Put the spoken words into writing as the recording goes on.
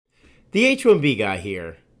The H1B guy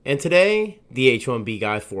here, and today, the H1B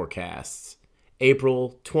guy forecasts.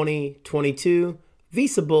 April 2022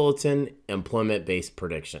 Visa Bulletin Employment-Based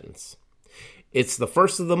Predictions. It's the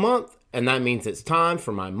first of the month, and that means it's time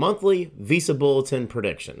for my monthly Visa Bulletin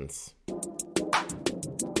predictions.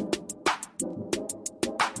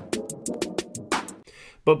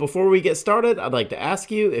 But before we get started, I'd like to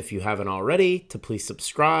ask you, if you haven't already, to please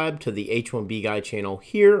subscribe to the H1B Guy channel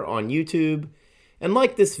here on YouTube and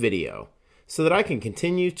like this video so that I can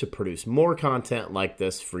continue to produce more content like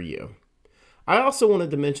this for you. I also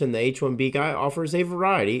wanted to mention the H1B Guy offers a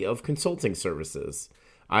variety of consulting services.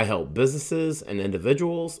 I help businesses and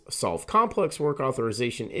individuals solve complex work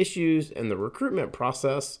authorization issues in the recruitment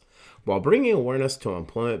process while bringing awareness to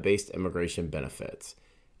employment-based immigration benefits.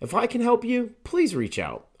 If I can help you, please reach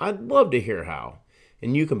out. I'd love to hear how.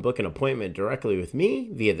 And you can book an appointment directly with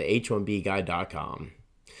me via the h1bguy.com.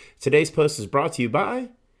 Today's post is brought to you by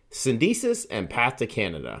Syndesis and Path to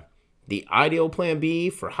Canada, the ideal plan B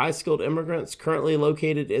for high-skilled immigrants currently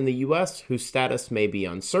located in the U.S. whose status may be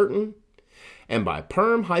uncertain, and by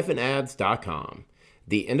perm-ads.com,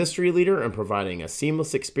 the industry leader in providing a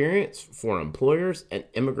seamless experience for employers and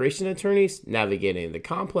immigration attorneys navigating the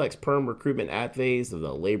complex perm recruitment ad phase of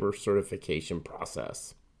the labor certification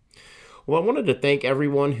process. Well, I wanted to thank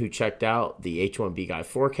everyone who checked out the H1B Guy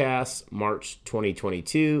Forecast March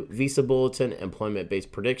 2022 Visa Bulletin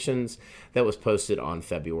Employment-Based Predictions that was posted on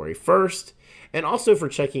February 1st, and also for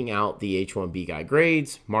checking out the H1B Guy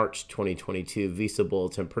Grades March 2022 Visa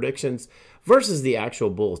Bulletin Predictions versus the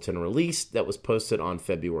actual bulletin release that was posted on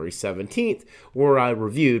February 17th, where I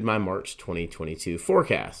reviewed my March 2022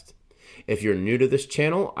 forecast. If you're new to this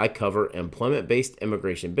channel, I cover employment-based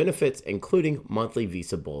immigration benefits, including monthly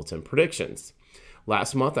Visa Bulletin predictions.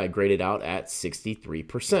 Last month, I graded out at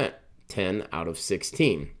 63%, 10 out of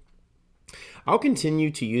 16. I'll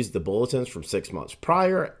continue to use the bulletins from 6 months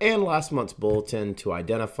prior and last month's bulletin to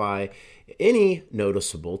identify any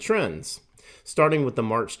noticeable trends. Starting with the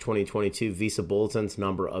March 2022 Visa Bulletin's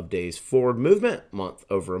number of days forward movement month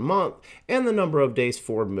over month and the number of days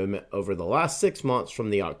forward movement over the last 6 months from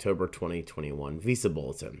the October 2021 Visa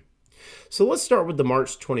Bulletin. So let's start with the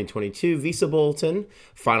March 2022 Visa Bulletin.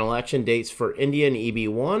 Final action dates for India and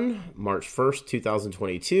EB1, March 1st,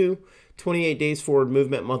 2022, 28 days forward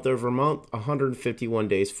movement month over month, 151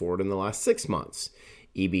 days forward in the last 6 months.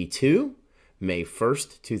 EB2, May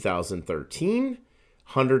 1st, 2013,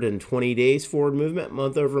 120 days forward movement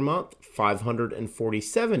month over month,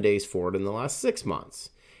 547 days forward in the last 6 months.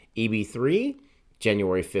 EB3,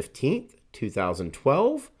 January 15th,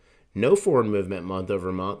 2012, no forward movement month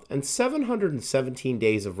over month, and 717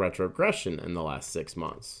 days of retrogression in the last 6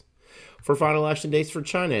 months. For final action dates for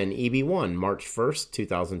China and EB1, March 1st,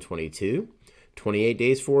 2022, 28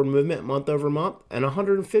 days forward movement month over month, and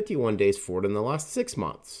 151 days forward in the last 6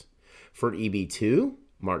 months. For EB2,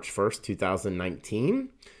 March 1st, 2019,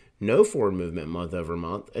 no forward movement month over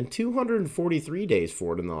month, and 243 days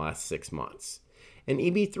forward in the last 6 months. And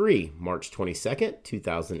EB3, March 22nd,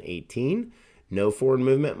 2018, no forward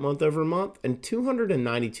movement month over month, and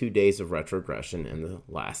 292 days of retrogression in the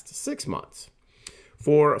last 6 months.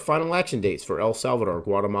 For final action dates for El Salvador,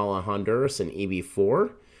 Guatemala, Honduras, and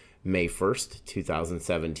EB4, May 1st,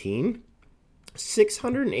 2017,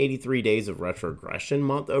 683 days of retrogression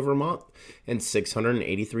month over month, and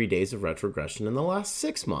 683 days of retrogression in the last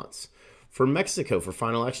 6 months. For Mexico, for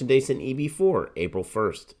final action dates in EB4, April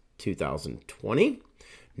 1st, 2020,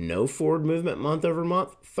 no forward movement month over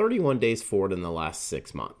month, 31 days forward in the last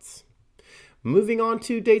 6 months. Moving on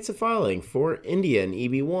to dates of filing for India and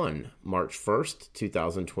EB1, March 1st,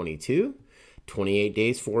 2022, 28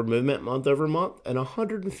 days forward movement month over month, and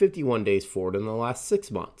 151 days forward in the last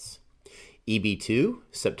 6 months. EB2,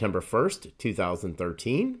 September 1st,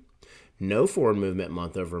 2013, no forward movement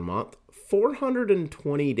month over month,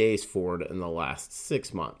 420 days forward in the last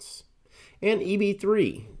 6 months. And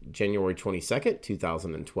EB3, January 22nd,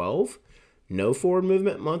 2012, no forward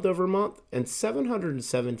movement month over month, and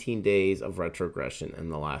 717 days of retrogression in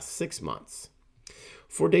the last 6 months.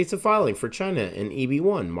 For dates of filing for China and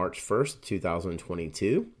EB1, March 1st,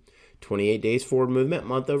 2022, 28 days forward movement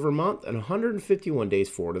month over month, and 151 days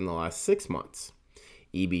forward in the last 6 months.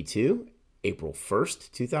 EB2, April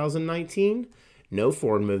 1st, 2019, no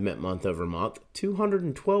forward movement month over month,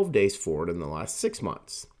 212 days forward in the last 6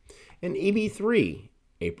 months. And EB3,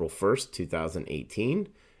 April 1st, 2018,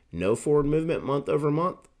 no forward movement month over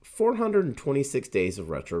month, 426 days of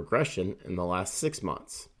retrogression in the last 6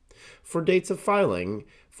 months. For dates of filing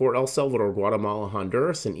for El Salvador, Guatemala,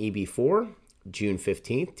 Honduras, and EB4, June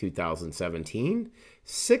 15th, 2017,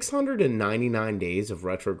 699 days of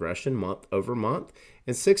retrogression month over month,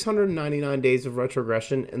 and 699 days of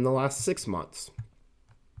retrogression in the last 6 months.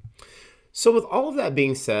 So with all of that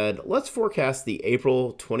being said, let's forecast the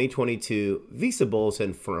April 2022 Visa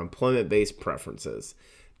Bulletin for employment-based preferences.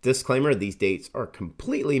 Disclaimer, these dates are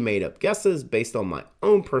completely made-up guesses based on my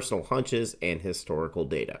own personal hunches and historical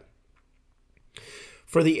data.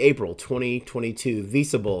 For the April 2022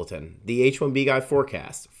 Visa Bulletin, the H1B Guy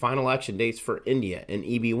forecast, final action dates for India and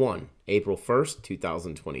EB1, April 1st,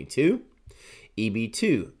 2022,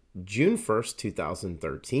 EB2, June 1st,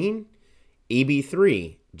 2013,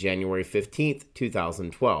 EB3, January 15th,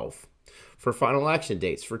 2012. For final action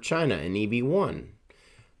dates for China and EB1,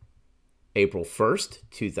 April 1st,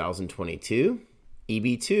 2022,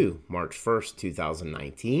 EB2, March 1st,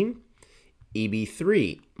 2019,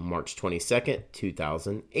 EB3, March 22nd,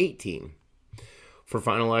 2018. For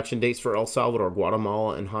final action dates for El Salvador,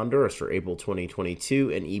 Guatemala, and Honduras for April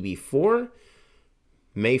 2022 and EB4,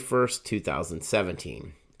 May 1st,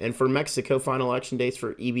 2017. And for Mexico, final action dates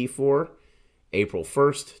for EB4, April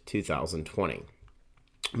 1st, 2020.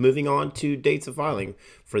 Moving on to dates of filing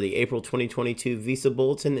for the April 2022 Visa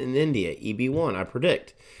Bulletin in India, EB1, I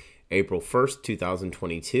predict April 1st,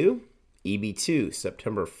 2022, EB2,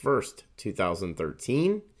 September 1st,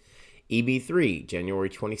 2013, EB3, January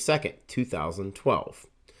 22nd, 2012.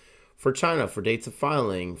 For China, for dates of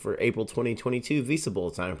filing for April 2022 Visa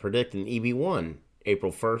Bulletin, I predict an EB1,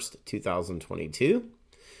 April 1st, 2022,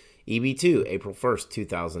 EB2, April 1st,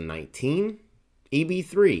 2019,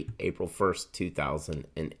 EB3, April 1st,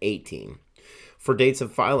 2018. For dates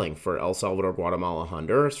of filing for El Salvador, Guatemala,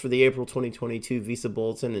 Honduras for the April 2022 Visa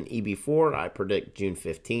Bulletin and EB4, I predict June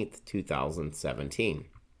 15th, 2017.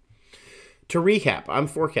 To recap, I'm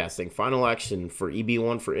forecasting final action for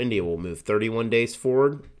EB1 for India will move 31 days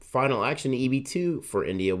forward. Final action EB2 for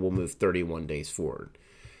India will move 31 days forward.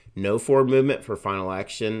 No forward movement for final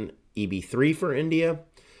action EB3 for India.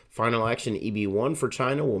 Final action EB1 for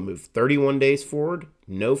China will move 31 days forward.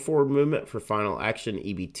 No forward movement for final action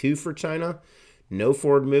EB2 for China. No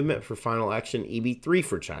forward movement for final action EB3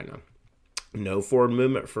 for China. No forward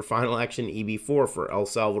movement for final action EB4 for El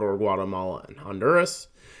Salvador, Guatemala, and Honduras.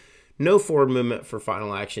 No forward movement for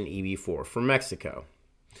final action EB4 for Mexico.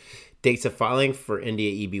 Dates of filing for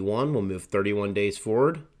India EB1 will move 31 days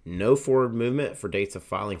forward. No forward movement for dates of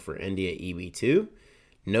filing for India EB2.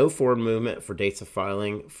 No forward movement for dates of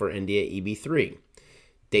filing for India EB3.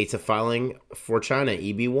 Dates of filing for China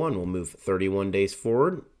EB1 will move 31 days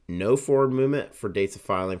forward. No forward movement for dates of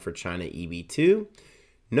filing for China EB2.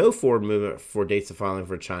 No forward movement for dates of filing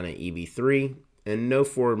for China EB3. And no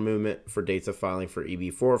forward movement for dates of filing for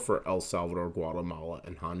EB4 for El Salvador, Guatemala,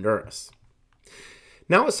 and Honduras.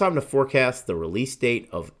 Now it's time to forecast the release date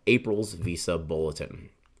of April's Visa Bulletin.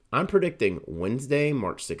 I'm predicting Wednesday,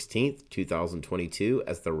 March 16th, 2022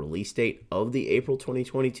 as the release date of the April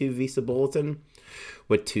 2022 Visa Bulletin,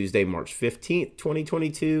 with Tuesday, March 15th,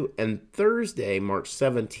 2022, and Thursday, March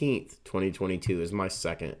 17th, 2022 as my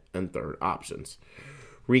second and third options.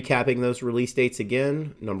 Recapping those release dates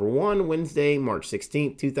again, number 1, Wednesday, March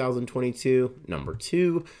 16th, 2022, number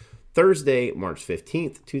 2, Thursday, March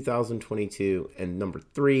 15th, 2022, and number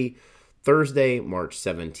 3, Thursday, March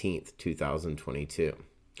 17th, 2022.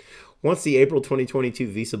 Once the April 2022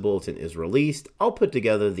 Visa Bulletin is released, I'll put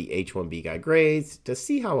together the H1B Guy grades to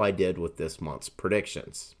see how I did with this month's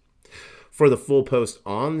predictions. For the full post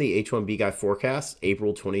on the H1B Guy forecast,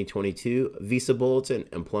 April 2022 Visa Bulletin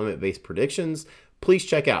employment-based predictions, please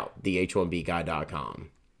check out the h1bguy.com.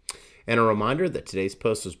 And a reminder that today's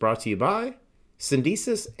post was brought to you by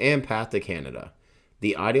Syndesis and Path to Canada,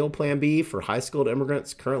 the ideal plan B for high-skilled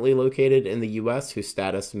immigrants currently located in the U.S. whose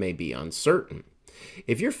status may be uncertain.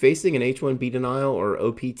 If you're facing an H1B denial or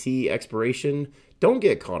OPT expiration, don't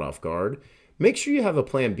get caught off guard. Make sure you have a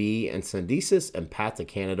plan B, and Syndesis and Path to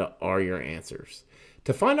Canada are your answers.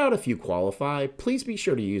 To find out if you qualify, please be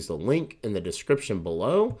sure to use the link in the description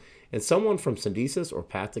below, and someone from Syndesis or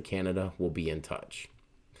Path to Canada will be in touch.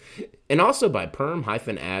 And also by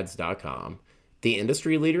perm-ads.com, the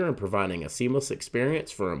industry leader in providing a seamless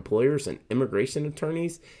experience for employers and immigration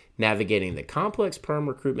attorneys navigating the complex perm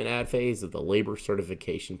recruitment ad phase of the labor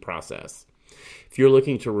certification process. If you're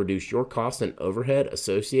looking to reduce your cost and overhead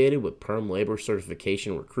associated with perm labor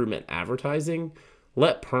certification recruitment advertising,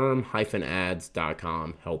 let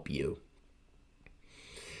perm-ads.com help you.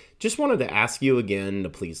 Just wanted to ask you again to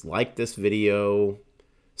please like this video,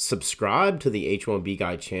 subscribe to the H1B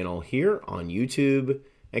Guy channel here on YouTube,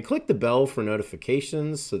 and click the bell for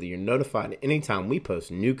notifications so that you're notified anytime we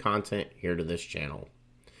post new content here to this channel.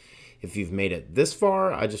 If you've made it this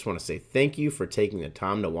far, I just want to say thank you for taking the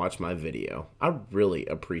time to watch my video. I really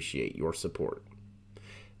appreciate your support.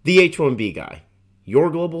 The H1B Guy, your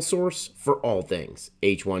global source for all things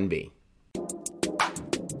H1B.